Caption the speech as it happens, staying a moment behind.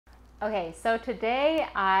Okay, so today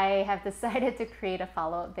I have decided to create a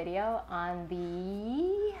follow-up video on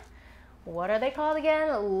the, what are they called again?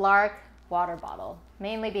 Larq water bottle.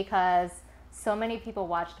 Mainly because so many people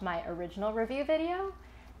watched my original review video,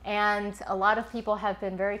 and a lot of people have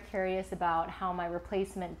been very curious about how my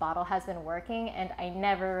replacement bottle has been working, and I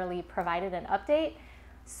never really provided an update.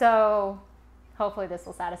 So hopefully this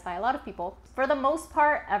will satisfy a lot of people. For the most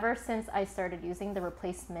part, ever since I started using the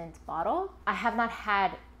replacement bottle, I have not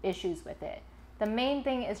had issues with it. The main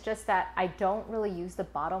thing is just that I don't really use the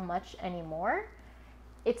bottle much anymore.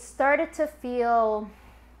 It started to feel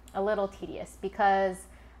a little tedious because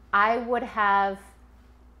I would have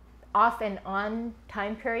off and on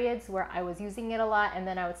time periods where I was using it a lot and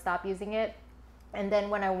then I would stop using it. And then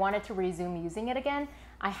when I wanted to resume using it again,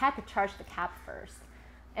 I had to charge the cap first.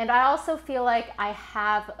 And I also feel like I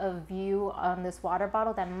have a view on this water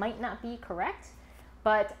bottle that might not be correct,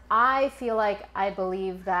 but I feel like I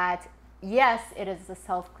believe that yes, it is a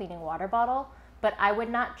self-cleaning water bottle, but I would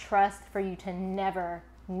not trust for you to never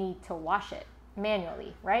need to wash it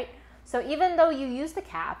manually, right? So even though you use the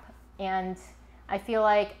cap, and I feel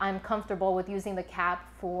like I'm comfortable with using the cap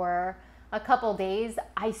for a couple days,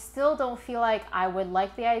 I still don't feel like I would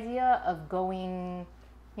like the idea of going,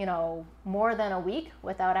 you know, more than a week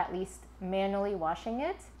without at least manually washing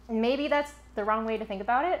it. Maybe that's the wrong way to think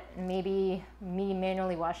about it. Maybe me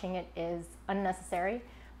manually washing it is unnecessary.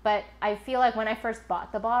 But I feel like when I first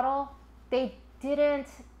bought the bottle, they didn't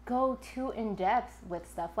go too in depth with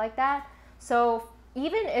stuff like that. So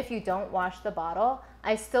even if you don't wash the bottle,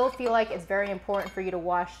 I still feel like it's very important for you to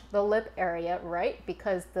wash the lip area, right?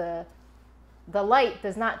 Because the light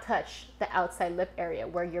does not touch the outside lip area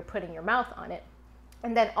where you're putting your mouth on it.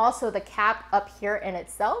 And then also the cap up here in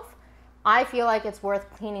itself, I feel like it's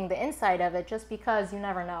worth cleaning the inside of it just because you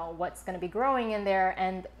never know what's going to be growing in there.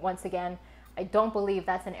 And once again, I don't believe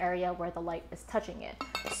that's an area where the light is touching it.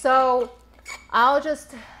 So I'll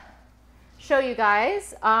just show you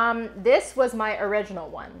guys. This was my original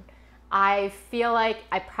one. I feel like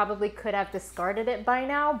I probably could have discarded it by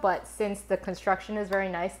now, but since the construction is very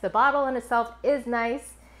nice, the bottle in itself is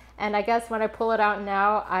nice. And I guess when I pull it out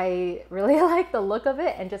now, I really like the look of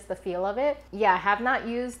it and just the feel of it. Yeah, I have not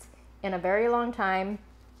used in a very long time.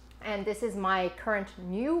 And this is my current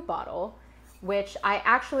new bottle, which I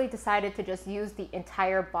actually decided to just use the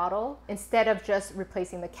entire bottle instead of just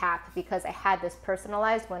replacing the cap because I had this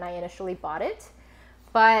personalized when I initially bought it.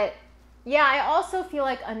 But yeah, I also feel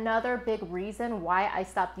like another big reason why I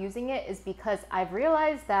stopped using it is because I've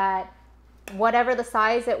realized that whatever the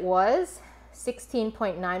size it was,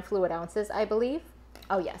 16.9 fluid ounces, I believe.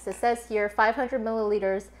 Oh yes, it says here 500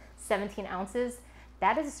 milliliters, 17 ounces.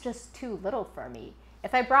 That is just too little for me.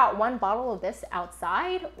 If I brought one bottle of this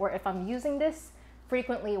outside, or if I'm using this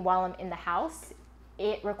frequently while I'm in the house,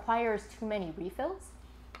 it requires too many refills.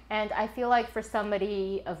 And I feel like for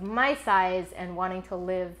somebody of my size and wanting to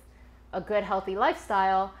live a good, healthy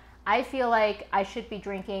lifestyle, I feel like I should be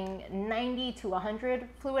drinking 90 to 100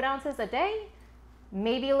 fluid ounces a day.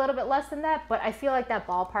 Maybe a little bit less than that, but I feel like that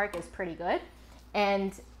ballpark is pretty good.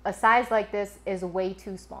 And a size like this is way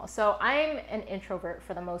too small. So I'm an introvert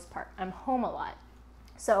for the most part. I'm home a lot.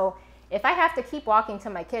 So if I have to keep walking to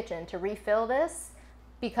my kitchen to refill this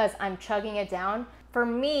because I'm chugging it down, for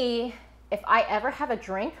me, if I ever have a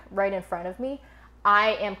drink right in front of me,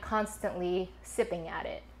 I am constantly sipping at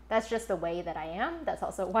it. That's just the way that I am. That's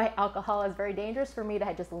also why alcohol is very dangerous for me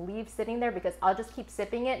to just leave sitting there, because I'll just keep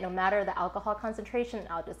sipping it no matter the alcohol concentration.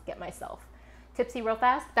 I'll just get myself tipsy real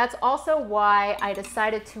fast. That's also why I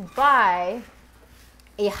decided to buy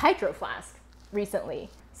a hydro flask recently.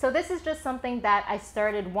 So this is just something that I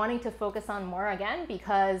started wanting to focus on more again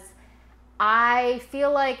because I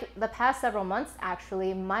feel like the past several months,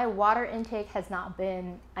 actually, my water intake has not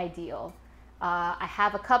been ideal. I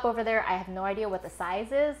have a cup over there. I have no idea what the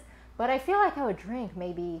size is, but I feel like I would drink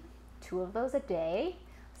maybe 2 of those a day.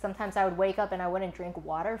 Sometimes I would wake up and I wouldn't drink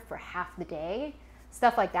water for half the day,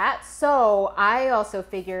 stuff like that. So I also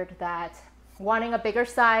figured that wanting a bigger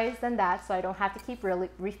size than that, so I don't have to keep really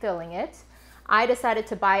refilling it, I decided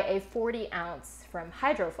to buy a 40 ounce from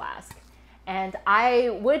Hydro Flask. And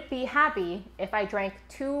I would be happy if I drank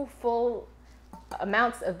 2 full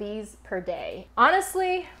amounts of these per day.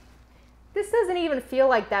 Honestly, this doesn't even feel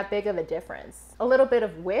like that big of a difference. A little bit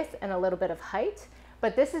of width and a little bit of height,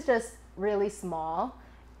 but this is just really small.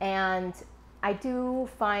 And I do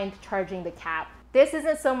find charging the cap. This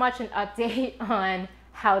isn't so much an update on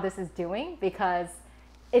how this is doing because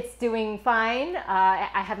it's doing fine.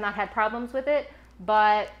 I have not had problems with it,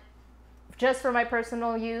 but just for my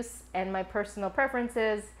personal use and my personal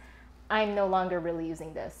preferences, I'm no longer really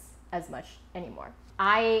using this as much anymore.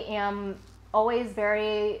 I am always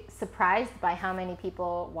very surprised by how many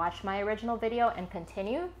people watch my original video and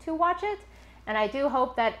continue to watch it. And I do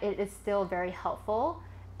hope that it is still very helpful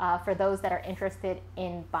for those that are interested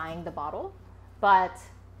in buying the bottle. But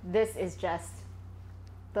this is just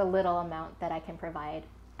the little amount that I can provide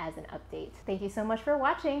as an update. Thank you so much for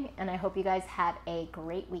watching, and I hope you guys have a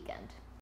great weekend.